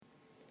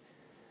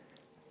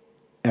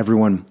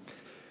Everyone,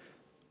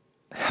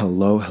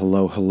 hello,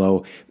 hello,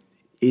 hello.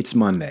 It's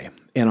Monday.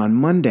 And on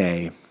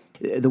Monday,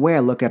 the way I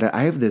look at it,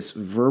 I have this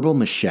verbal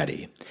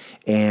machete,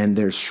 and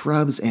there's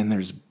shrubs and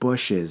there's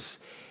bushes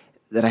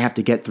that I have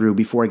to get through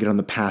before I get on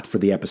the path for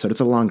the episode.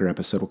 It's a longer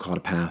episode. We'll call it a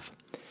path.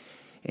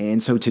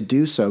 And so to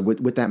do so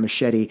with that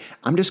machete,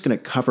 I'm just going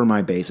to cover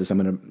my bases. I'm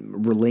going to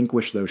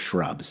relinquish those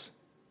shrubs.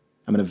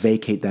 I'm going to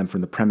vacate them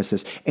from the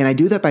premises. And I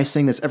do that by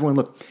saying this. Everyone,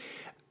 look,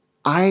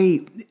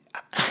 I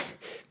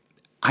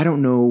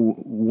don't know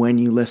when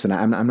you listen.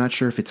 I'm not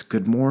sure if it's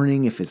good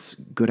morning, if it's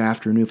good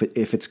afternoon,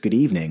 if it's good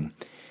evening.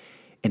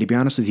 And to be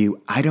honest with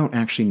you, I don't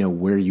actually know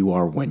where you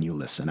are when you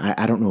listen.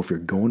 I don't know if you're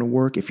going to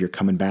work, if you're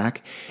coming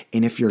back.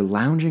 And if you're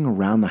lounging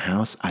around the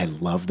house, I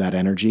love that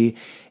energy.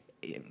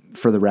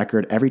 For the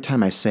record, every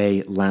time I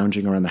say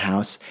lounging around the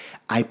house,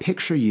 I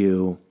picture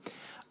you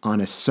on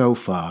a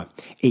sofa.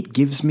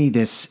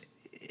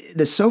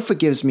 The sofa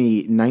gives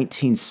me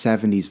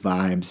 1970s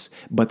vibes,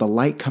 but the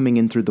light coming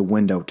in through the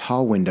window,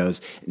 tall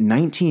windows,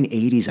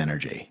 1980s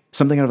energy.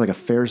 Something out of like a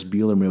Ferris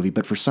Bueller movie,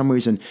 but for some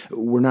reason,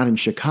 we're not in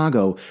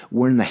Chicago,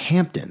 we're in the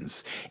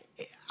Hamptons.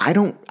 I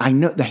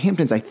know the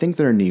Hamptons, I think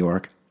they're in New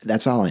York.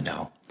 That's all I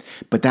know.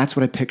 But that's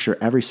what I picture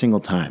every single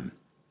time.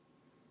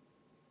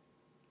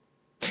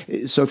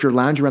 So if you're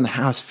lounging around the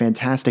house,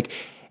 fantastic.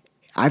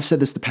 I've said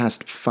this the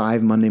past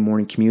 5 Monday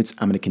morning commutes.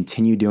 I'm going to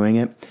continue doing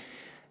it.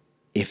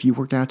 If you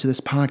worked out to this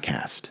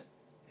podcast,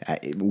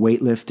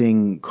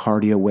 weightlifting,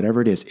 cardio,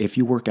 whatever it is, if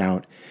you work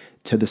out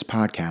to this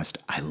podcast,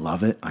 I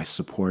love it. I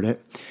support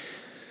it.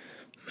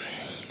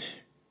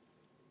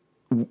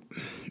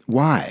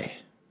 Why?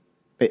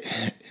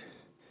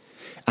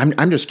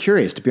 I'm just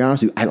curious, to be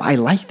honest with you. I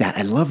like that.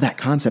 I love that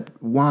concept.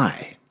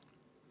 Why?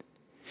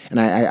 And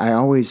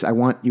I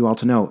want you all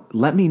to know.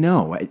 Let me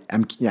know.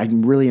 I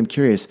really am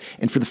curious.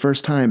 And for the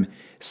first time,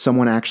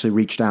 someone actually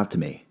reached out to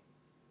me.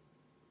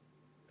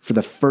 For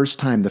the first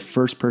time, the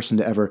first person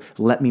to ever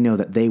let me know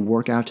that they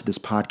work out to this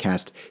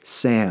podcast,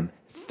 Sam,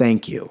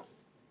 thank you.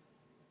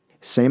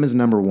 Sam is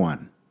number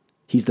one.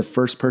 He's the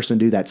first person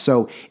to do that.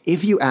 So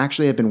if you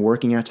actually have been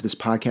working out to this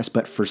podcast,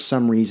 but for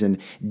some reason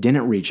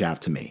didn't reach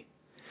out to me,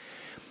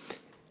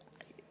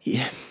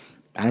 I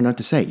don't know what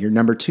to say. You're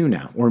number 2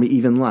 now, or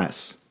even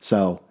less.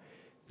 So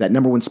that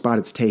number 1 spot,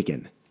 it's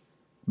taken.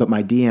 But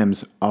my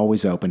DM's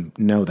always open.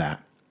 Know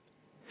that.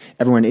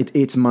 Everyone,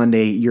 it's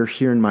Monday. You're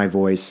hearing my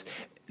voice.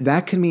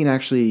 That can mean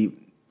actually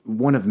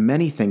one of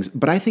many things,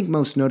 but I think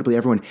most notably,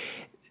 everyone,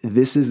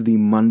 this is the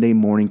Monday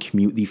morning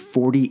commute, the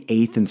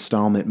 48th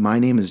installment. My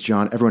name is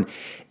John. Everyone,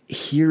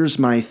 here's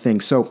my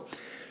thing. So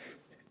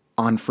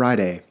on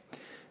Friday,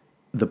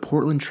 the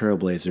Portland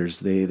Trailblazers,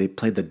 they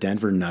played the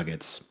Denver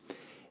Nuggets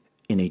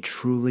in a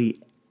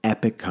truly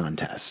epic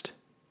contest.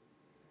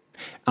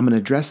 I'm going to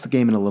address the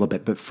game in a little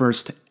bit, but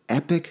first,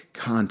 epic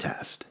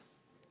contest.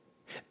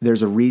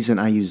 There's a reason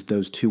I use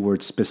those 2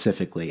 words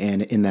specifically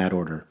and in that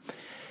order.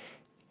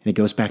 And it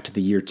goes back to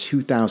the year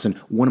 2000.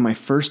 One of my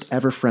first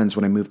ever friends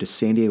when I moved to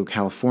San Diego,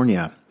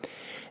 California,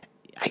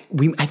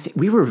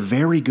 we were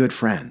very good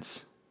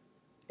friends.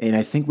 And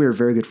I think we were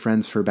very good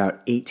friends for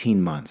about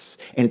 18 months.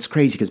 And it's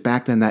crazy because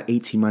back then, that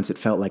 18 months, it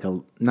felt like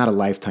not a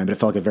lifetime, but it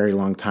felt like a very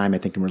long time, I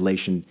think, in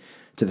relation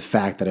to the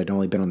fact that I'd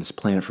only been on this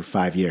planet for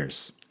 5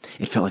 years.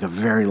 It felt like a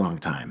very long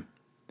time.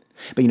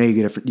 But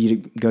you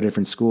go to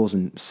different schools,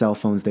 and cell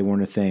phones, they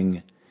weren't a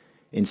thing.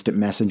 Instant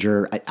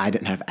Messenger, I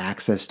didn't have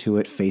access to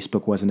it.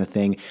 Facebook wasn't a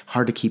thing.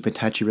 Hard to keep in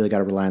touch. You really got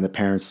to rely on the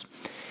parents.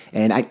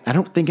 And I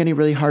don't think any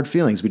really hard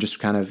feelings. We just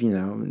kind of,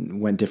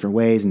 went different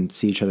ways and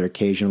see each other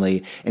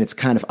occasionally. And it's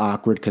kind of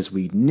awkward because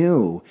we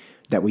knew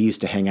that we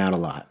used to hang out a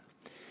lot.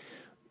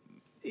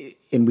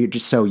 And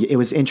it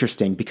was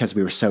interesting because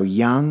we were so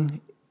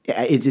young.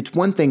 It's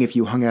one thing if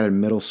you hung out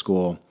in middle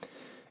school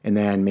and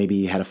then maybe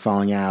you had a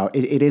falling out.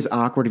 It is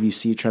awkward if you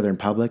see each other in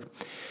public.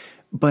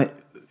 But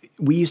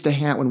we used to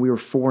hang out when we were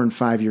 4 and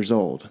 5 years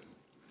old.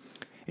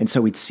 And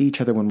so we'd see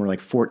each other when we're like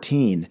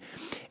 14.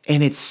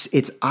 And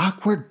it's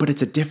awkward, but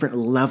it's a different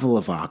level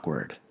of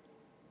awkward.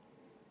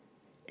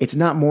 It's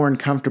not more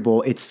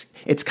uncomfortable. It's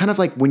kind of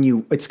like when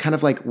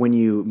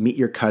you meet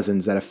your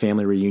cousins at a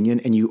family reunion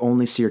and you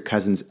only see your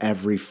cousins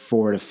every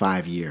 4 to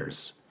 5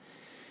 years.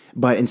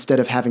 But instead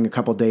of having a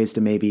couple days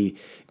to maybe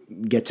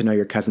get to know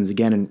your cousins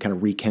again and kind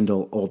of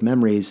rekindle old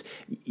memories,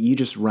 you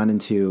just run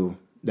into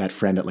that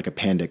friend at like a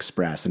Panda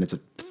Express, and it's a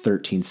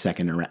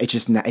 13-second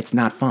interaction. It's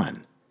not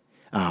fun.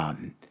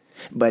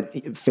 But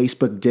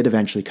Facebook did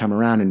eventually come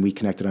around, and we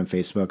connected on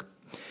Facebook.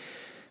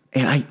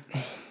 And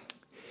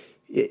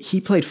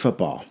he played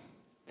football,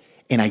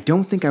 and I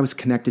don't think I was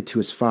connected to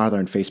his father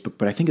on Facebook,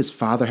 but I think his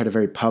father had a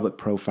very public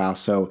profile.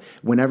 So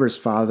whenever his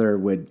father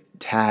would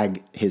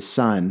tag his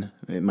son,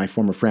 my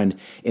former friend,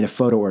 in a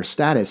photo or a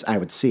status, I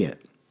would see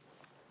it.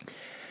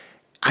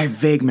 I have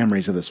vague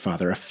memories of this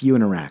father, a few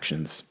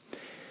interactions.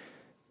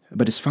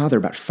 But his father,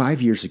 about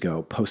 5 years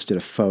ago, posted a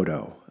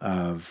photo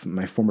of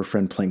my former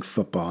friend playing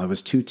football. It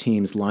was 2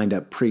 teams lined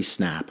up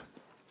pre-snap.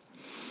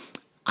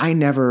 I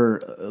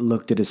never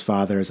looked at his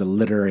father as a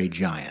literary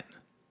giant.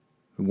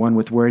 One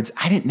with words,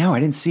 I didn't know. I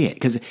didn't see it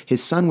because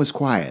his son was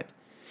quiet.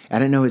 I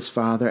didn't know his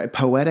father.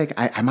 Poetic,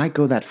 I might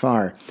go that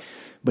far.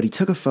 But he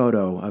took a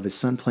photo of his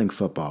son playing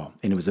football,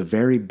 and it was a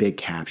very big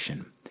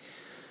caption.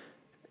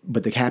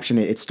 But the caption,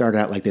 it started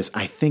out like this.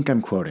 I think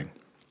I'm quoting.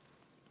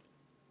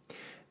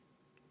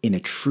 In a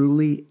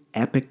truly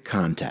epic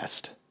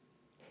contest,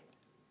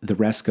 the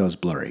rest goes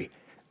blurry.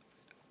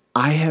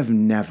 I have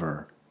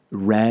never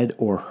read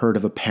or heard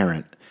of a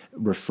parent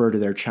refer to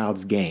their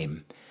child's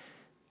game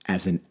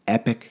as an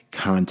epic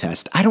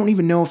contest. I don't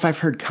even know if I've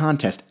heard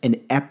contest,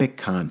 an epic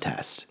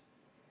contest.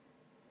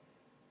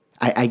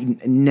 I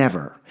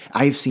never.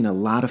 I've seen a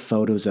lot of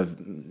photos of,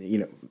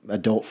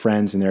 adult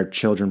friends and their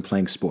children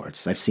playing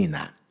sports. I've seen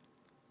that.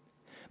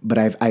 But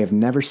I have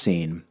never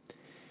seen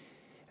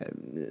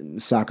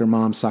soccer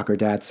mom, soccer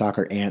dad,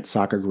 soccer aunt,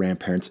 soccer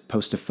grandparents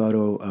post a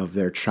photo of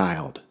their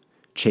child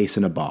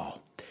chasing a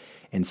ball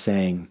and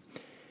saying,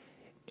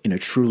 in a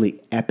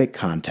truly epic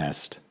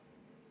contest,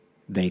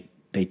 they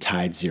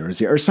tied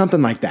 0-0 or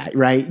something like that,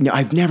 right?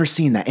 I've never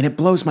seen that, and it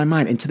blows my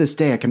mind. And to this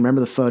day, I can remember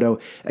the photo.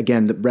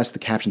 Again, the rest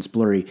of the caption's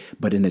blurry,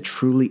 but in a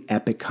truly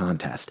epic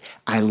contest.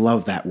 I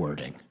love that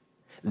wording.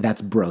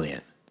 That's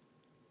brilliant.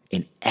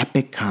 An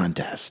epic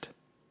contest.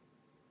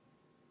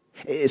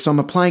 So I'm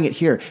applying it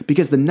here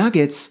because the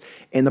Nuggets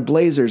and the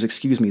Blazers and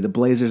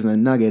the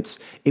Nuggets,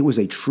 it was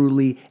a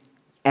truly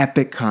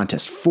epic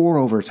contest. 4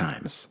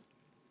 overtimes.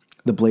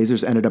 The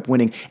Blazers ended up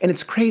winning, and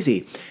it's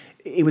crazy.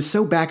 It was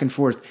so back and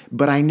forth,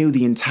 but I knew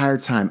the entire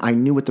time, I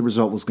knew what the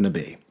result was going to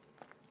be.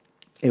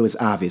 It was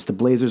obvious. The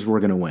Blazers were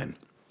going to win.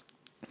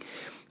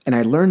 And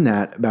I learned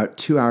that about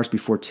 2 hours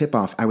before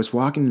tip-off. I was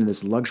walking into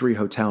this luxury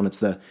hotel, and it's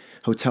the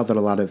hotel that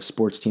a lot of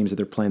sports teams that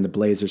they're playing the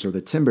Blazers or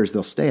the Timbers,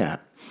 they'll stay at.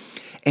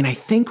 And I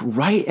think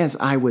right as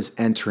I was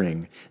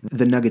entering,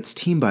 the Nuggets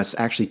team bus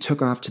actually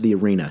took off to the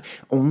arena.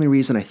 Only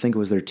reason I think it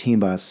was their team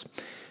bus,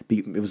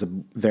 it was a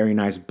very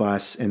nice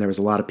bus, and there was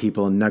a lot of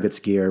people in Nuggets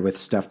gear with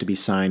stuff to be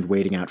signed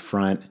waiting out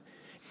front.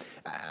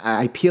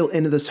 I peel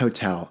into this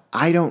hotel.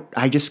 I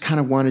just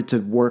kind of wanted to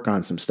work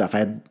on some stuff. I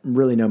had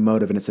really no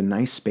motive, and it's a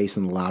nice space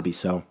in the lobby.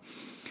 So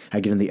I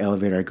get in the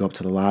elevator, I go up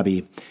to the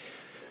lobby,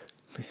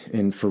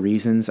 and for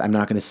reasons I'm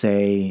not going to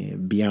say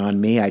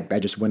beyond me, I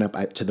just went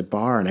up to the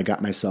bar and I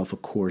got myself a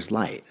Coors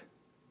Light.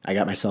 I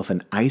got myself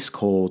an ice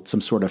cold,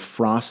 some sort of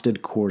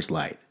frosted Coors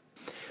Light.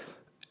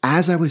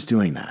 As I was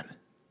doing that,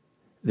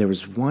 there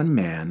was one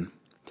man,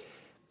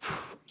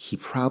 he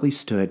probably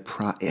stood,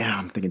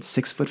 I'm thinking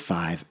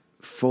 6'5",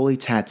 fully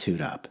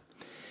tattooed up.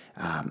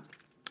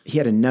 He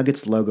had a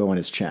Nuggets logo on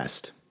his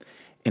chest,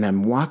 and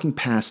I'm walking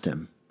past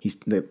him.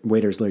 The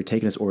waiter's literally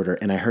taking his order,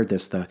 and I heard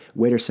this. The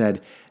waiter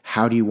said,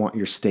 "How do you want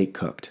your steak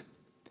cooked?"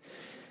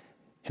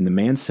 And the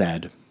man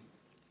said,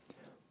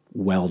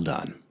 "Well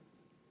done."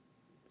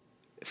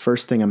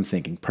 First thing I'm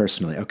thinking,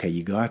 personally, okay,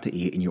 you go out to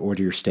eat and you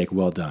order your steak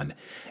well done.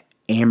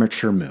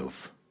 Amateur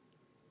move.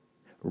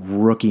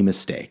 Rookie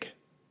mistake.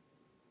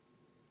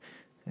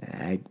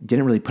 I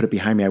didn't really put it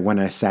behind me. I went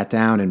and I sat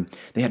down, and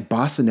they had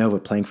Bossa Nova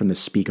playing from the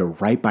speaker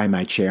right by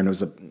my chair, and it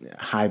was a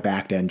high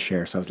backed end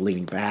chair, so I was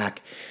leaning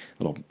back,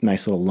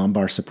 nice little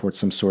lumbar support,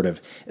 some sort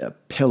of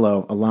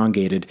pillow,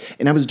 elongated,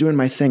 and I was doing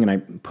my thing, and I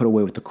put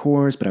away with the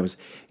Coors, but I was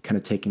kind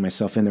of taking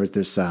myself in. There was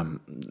this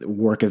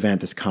work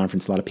event, this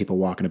conference, a lot of people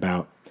walking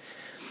about,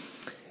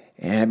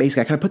 and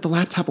basically I kind of put the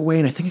laptop away,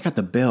 and I think I got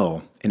the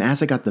bill, and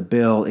as I got the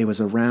bill, it was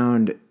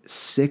around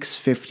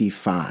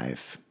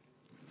 $6.55.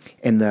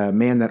 And the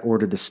man that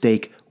ordered the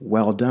steak,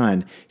 well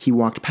done, he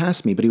walked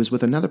past me, but he was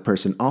with another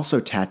person, also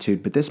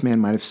tattooed, but this man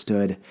might have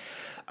stood,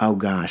 I'm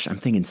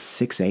thinking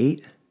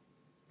 6'8",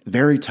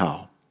 very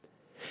tall.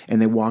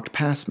 And they walked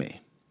past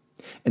me.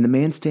 And the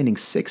man standing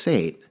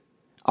 6'8"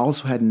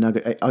 also had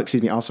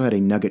a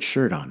Nugget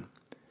shirt on.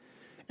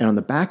 And on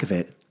the back of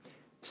it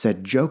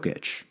said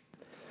Jokic.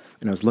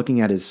 And I was looking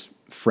at his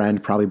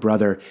friend, probably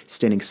brother,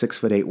 standing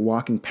 6'8",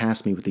 walking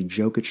past me with the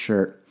Jokic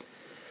shirt.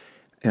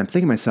 And I'm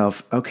thinking to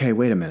myself, okay,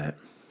 wait a minute.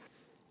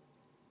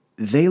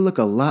 They look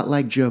a lot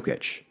like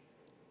Jokic.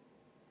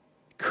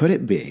 Could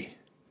it be?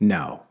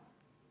 No.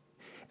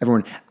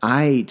 Everyone,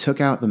 I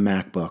took out the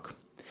MacBook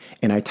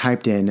and I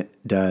typed in,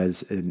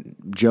 does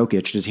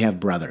he have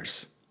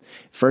brothers?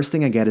 First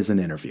thing I get is an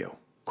interview.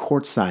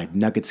 Courtside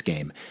Nuggets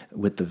game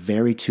with the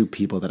very two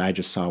people that I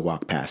just saw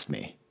walk past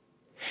me.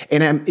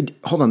 And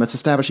hold on, let's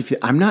establish,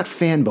 I'm not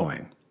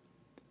fanboying.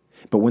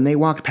 But when they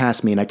walked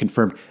past me and I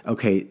confirmed,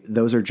 okay,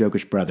 those are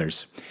Jokic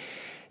brothers,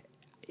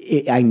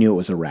 I knew it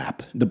was a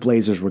wrap. The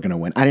Blazers were going to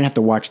win. I didn't have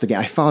to watch the game.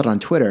 I followed on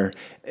Twitter,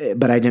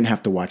 but I didn't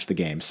have to watch the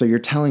game. So you're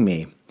telling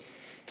me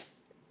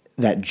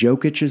that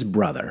Jokic's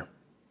brother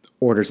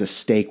orders a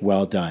steak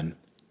well done.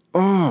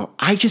 Oh,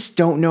 I just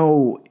don't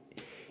know.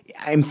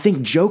 I think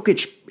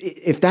Jokic,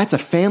 if that's a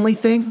family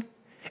thing,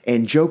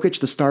 and Jokic,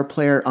 the star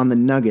player on the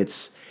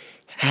Nuggets,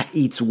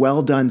 eats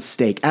well done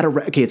steak.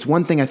 It's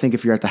one thing I think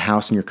if you're at the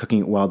house and you're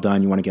cooking it well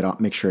done, you want to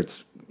make sure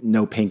it's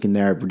no pink in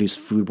there, reduce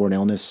foodborne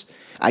illness.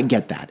 I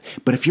get that.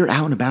 But if you're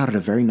out and about at a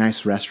very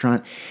nice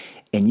restaurant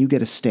and you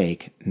get a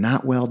steak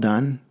not well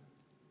done,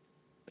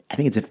 I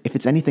think if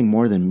it's anything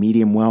more than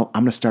medium well,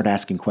 I'm going to start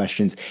asking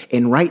questions.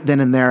 And right then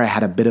and there, I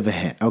had a bit of a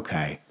hint.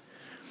 Okay,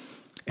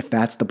 If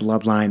that's the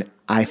bloodline,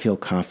 I feel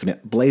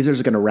confident. Blazers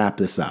are going to wrap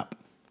this up.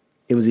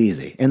 It was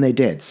easy, and they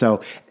did.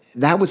 So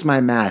that was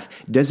my math.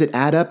 Does it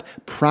add up?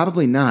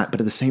 Probably not, but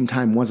at the same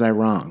time, was I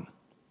wrong?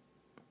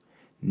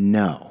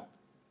 No.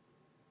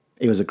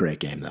 It was a great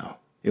game, though.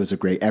 It was a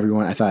great,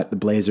 everyone, I thought the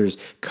Blazers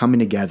coming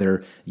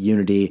together,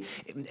 unity,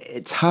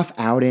 tough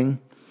outing,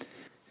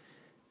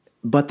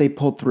 but they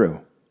pulled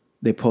through.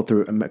 They pulled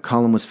through.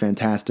 McCollum was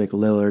fantastic.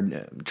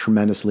 Lillard,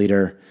 tremendous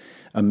leader.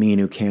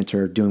 Aminu,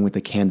 Cantor, doing what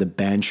they can. The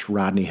bench,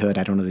 Rodney Hood.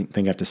 I don't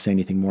think I have to say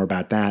anything more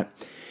about that.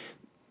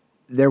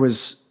 There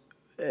was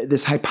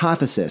this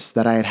hypothesis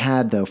that I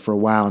had, though, for a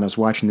while, and I was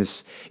watching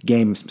this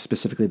game,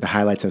 specifically the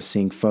highlights. I was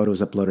seeing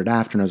photos uploaded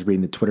after, and I was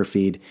reading the Twitter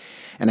feed,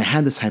 and I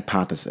had this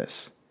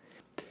hypothesis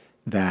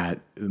that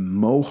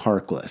Mo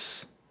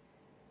Harkless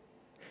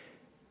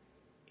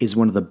is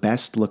one of the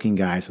best-looking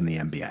guys in the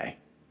NBA.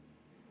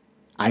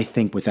 I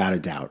think without a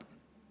doubt.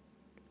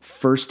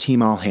 First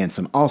team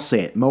all-handsome. I'll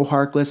say it. Mo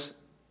Harkless,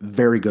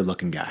 very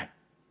good-looking guy.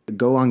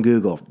 Go on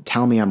Google.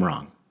 Tell me I'm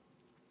wrong.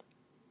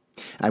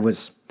 I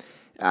was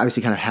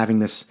obviously kind of having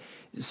this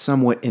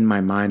somewhat in my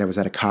mind. I was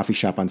at a coffee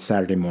shop on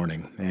Saturday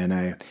morning, and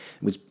I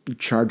was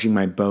charging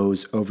my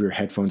Bose over-ear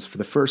headphones for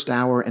the first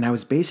hour, and I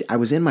was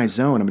in my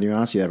zone. I'm going to be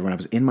honest with you, everyone. I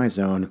was in my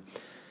zone.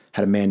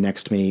 Had a man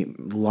next to me,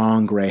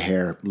 long gray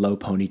hair, low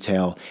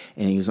ponytail,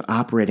 and he was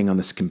operating on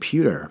this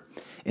computer.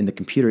 And the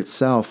computer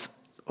itself,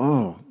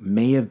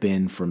 may have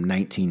been from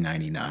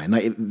 1999.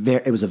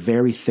 It was a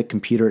very thick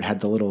computer. It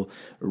had the little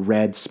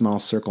red small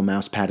circle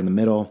mouse pad in the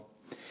middle.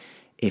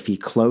 If he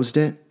closed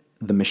it,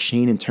 the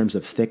machine in terms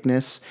of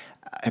thickness,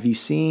 have you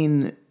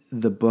seen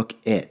the book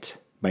It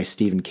by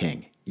Stephen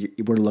King?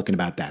 We're looking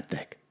about that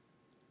thick.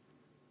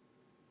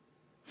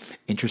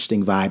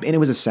 Interesting vibe. And it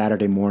was a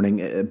Saturday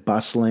morning,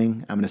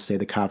 bustling, I'm going to say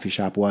the coffee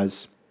shop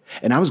was.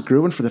 And I was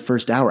grooving for the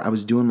first hour. I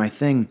was doing my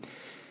thing.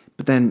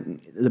 But then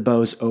the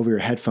Bose over-ear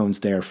headphones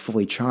there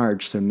fully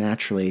charged, so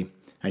naturally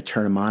I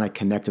turn them on, I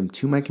connect them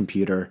to my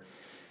computer,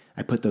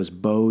 I put those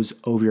Bose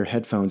over-ear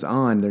headphones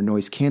on, they're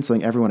noise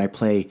canceling. Everyone, I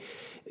play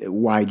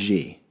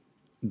YG,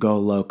 Go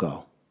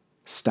Loco,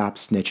 Stop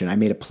Snitching. I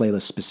made a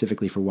playlist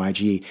specifically for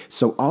YG.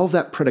 So all of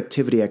that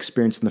productivity I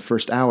experienced in the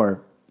first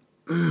hour,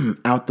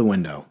 out the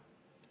window.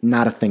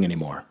 Not a thing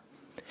anymore.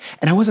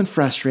 And I wasn't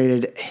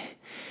frustrated.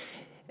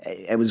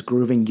 I was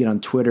grooving. You get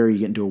on Twitter, you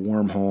get into a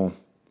wormhole.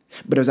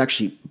 But I was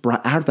actually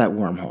brought out of that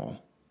wormhole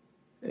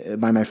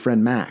by my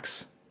friend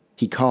Max.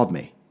 He called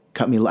me,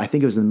 cut me. I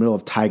think it was in the middle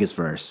of Tyga's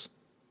verse.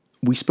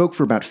 We spoke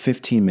for about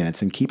 15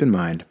 minutes, and keep in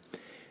mind,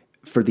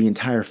 for the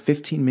entire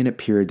 15-minute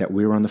period that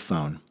we were on the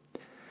phone,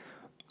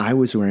 I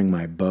was wearing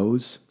my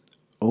Bose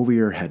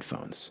over-ear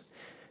headphones.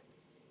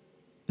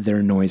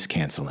 They're noise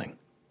canceling.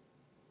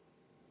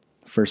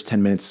 First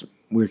 10 minutes,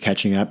 we were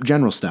catching up.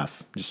 General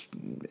stuff. Just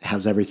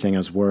how's everything,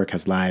 how's work,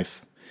 how's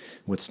life,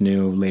 what's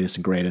new, latest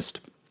and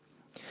greatest.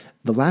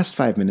 The last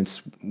 5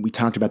 minutes, we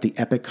talked about the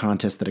epic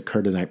contest that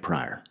occurred the night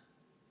prior.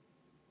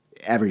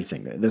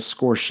 Everything, the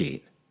score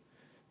sheet,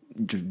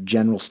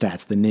 general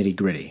stats, the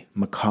nitty-gritty,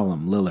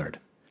 McCollum, Lillard,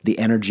 the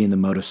energy in the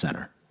Moda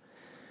Center.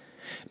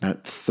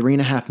 About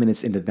 3.5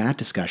 minutes into that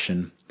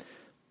discussion,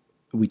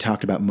 we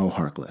talked about Mo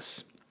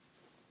Harkless.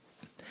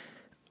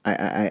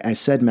 I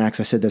said, Max,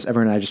 I said this,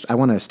 everyone, I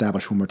want to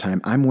establish one more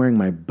time. I'm wearing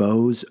my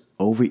Bose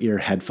over-ear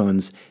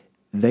headphones.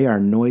 They are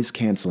noise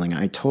canceling.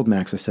 I told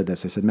Max, I said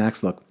this. I said,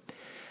 Max, look,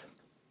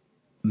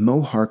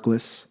 Mo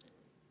Harkless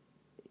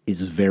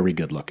is very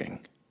good looking.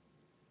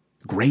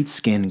 Great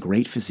skin,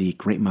 great physique,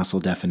 great muscle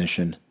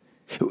definition.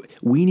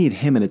 We need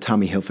him in a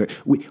Tommy Hilfiger.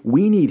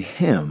 We need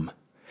him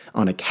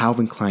on a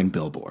Calvin Klein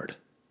billboard.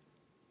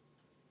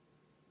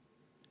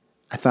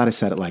 I thought I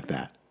said it like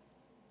that.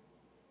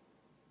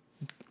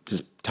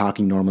 Just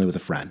talking normally with a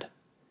friend.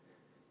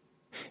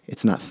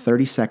 It's not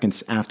 30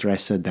 seconds after I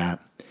said that,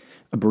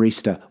 a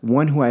barista,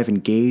 one who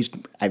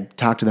I've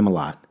talked to them a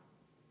lot,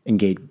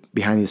 engaged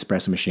behind the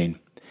espresso machine.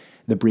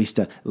 The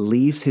barista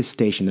leaves his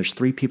station. There's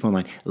 3 people in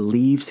line.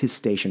 Leaves his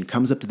station,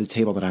 comes up to the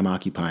table that I'm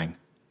occupying,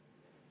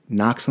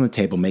 knocks on the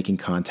table, making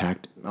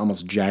contact,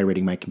 almost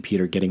gyrating my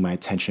computer, getting my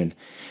attention,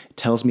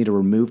 tells me to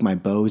remove my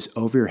Bose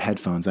over-ear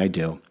headphones. I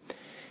do.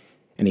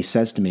 And he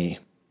says to me,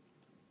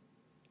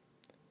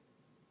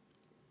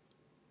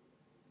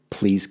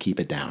 please keep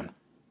it down.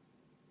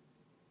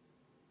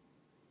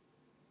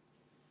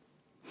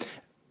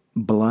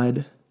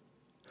 Blood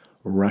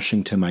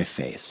rushing to my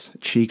face,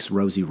 cheeks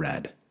rosy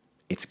red.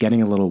 It's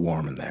getting a little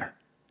warm in there.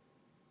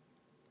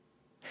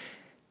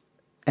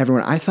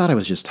 Everyone, I thought I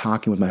was just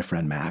talking with my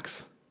friend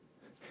Max.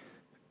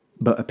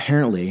 But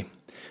apparently,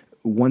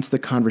 once the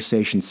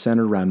conversation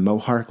centered around Mo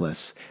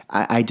Harkless,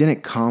 I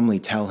didn't calmly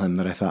tell him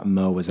that I thought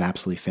Mo was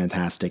absolutely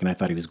fantastic and I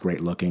thought he was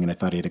great looking and I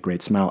thought he had a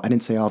great smile. I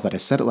didn't say all of that. I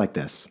said it like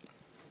this.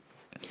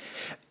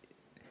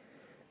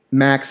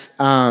 Max,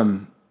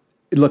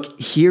 look,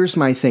 here's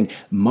my thing.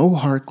 Mo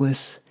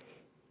Harkless,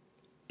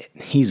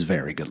 he's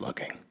very good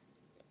looking.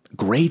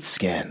 Great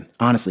skin,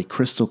 honestly,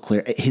 crystal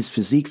clear. His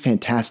physique,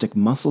 fantastic.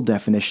 Muscle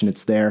definition,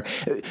 it's there.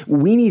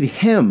 We need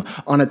him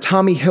on a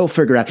Tommy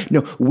Hilfiger ad.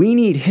 No, we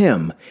need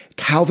him.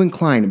 Calvin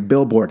Klein,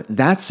 billboard.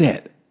 That's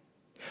it.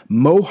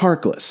 Mo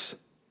Harkless.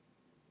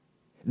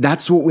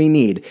 That's what we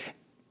need.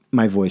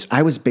 My voice.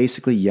 I was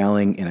basically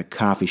yelling in a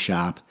coffee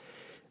shop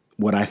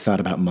what I thought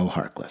about Mo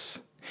Harkless,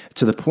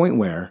 to the point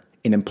where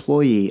an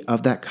employee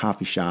of that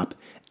coffee shop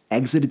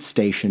exited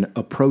station,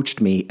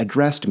 approached me,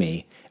 addressed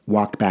me,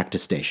 walked back to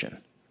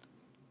station.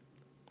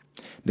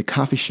 The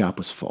coffee shop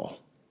was full.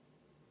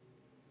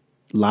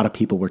 A lot of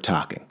people were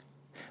talking.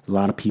 A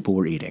lot of people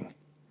were eating.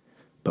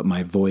 But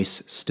my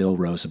voice still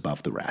rose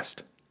above the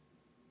rest.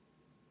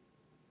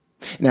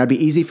 Now, it'd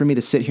be easy for me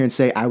to sit here and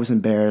say I was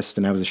embarrassed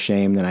and I was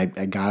ashamed and I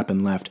got up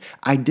and left.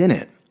 I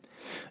didn't.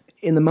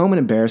 In the moment,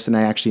 embarrassed, and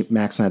Max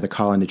and I had the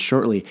call ended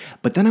shortly.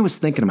 But then I was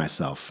thinking to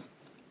myself,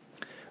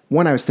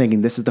 one, I was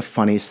thinking, this is the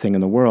funniest thing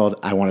in the world.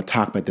 I want to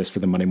talk about this for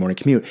the Monday morning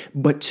commute.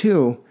 But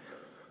two,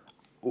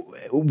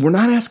 we're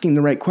not asking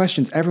the right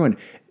questions. Everyone,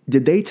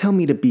 did they tell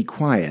me to be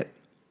quiet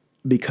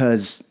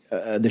because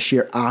the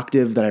sheer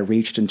octave that I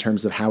reached in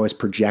terms of how I was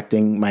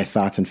projecting my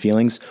thoughts and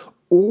feelings?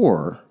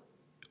 Or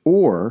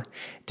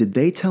did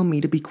they tell me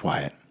to be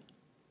quiet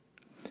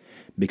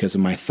because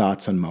of my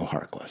thoughts on Mo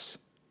Harkless?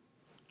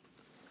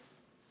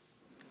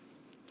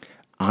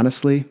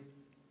 Honestly,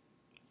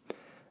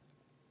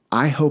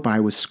 I hope I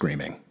was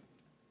screaming.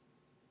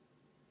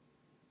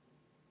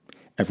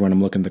 Everyone,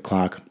 I'm looking at the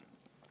clock.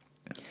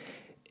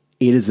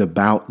 It is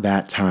about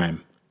that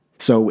time.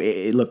 So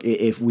look,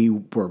 if we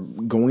were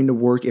going to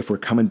work, if we're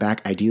coming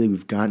back, ideally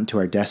we've gotten to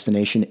our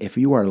destination. If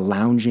you are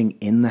lounging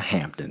in the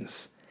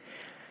Hamptons,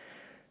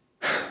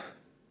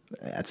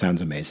 that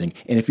sounds amazing.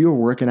 And if you were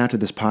working out to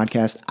this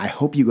podcast, I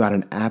hope you got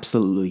an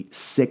absolutely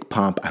sick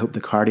pump. I hope the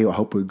cardio, I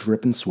hope we're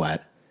dripping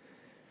sweat.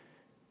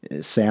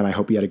 Sam, I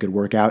hope you had a good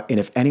workout. And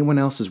if anyone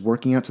else is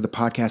working out to the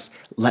podcast,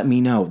 let me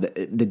know.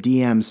 The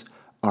DMs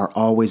are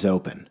always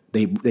open.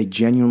 They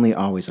genuinely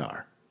always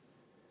are.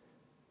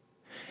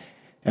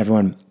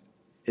 Everyone,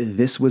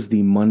 this was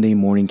the Monday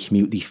Morning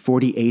Commute, the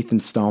 48th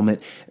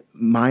installment.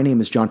 My name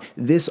is John.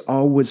 This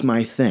all was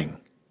my thing.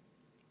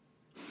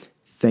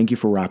 Thank you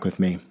for rocking with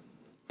me.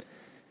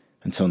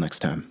 Until next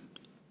time.